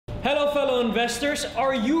Hello fellow investors,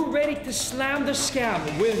 are you ready to slam the scam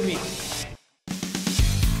with me?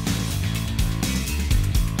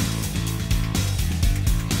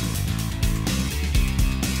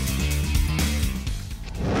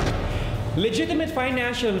 Legitimate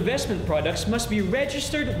financial investment products must be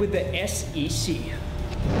registered with the SEC.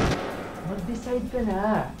 Mag-decide ka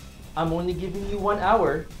na. I'm only giving you 1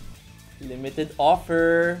 hour. Limited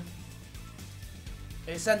offer.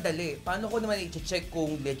 Eh, sandali. Paano ko naman i-check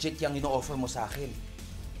kung legit yung ino-offer mo sa akin?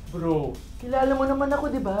 Bro, kilala mo naman ako,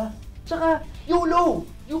 di ba? Tsaka, YOLO!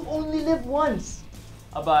 You only live once!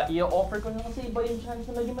 Aba, i-offer ko na kasi iba yung chance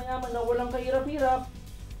na maging mayaman na walang kahirap-hirap.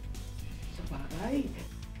 Sa bagay.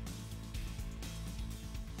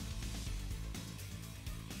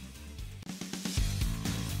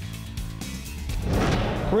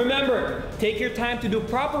 Remember, take your time to do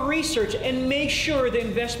proper research and make sure the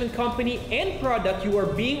investment company and product you are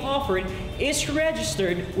being offered is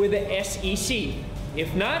registered with the SEC.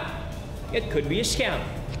 If not, it could be a scam.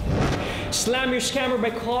 Slam your scammer by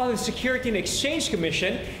calling the Security and Exchange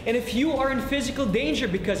Commission, and if you are in physical danger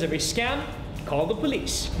because of a scam, call the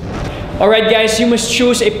police. Alright guys, you must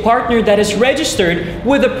choose a partner that is registered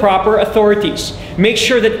with the proper authorities. Make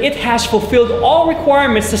sure that it has fulfilled all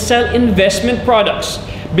requirements to sell investment products,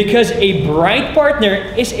 because a Bright partner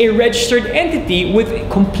is a registered entity with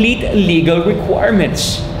complete legal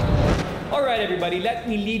requirements. Alright everybody, let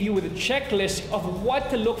me leave you with a checklist of what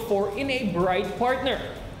to look for in a Bright partner.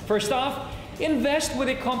 First off, invest with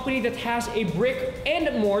a company that has a brick and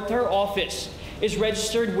mortar office, is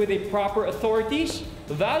registered with the proper authorities,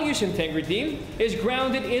 values integrity, is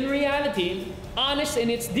grounded in reality, honest in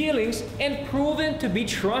its dealings, and proven to be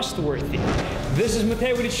trustworthy. This is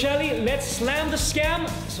Mateo Riccelli. Let's slam the scam,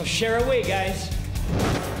 so share away, guys.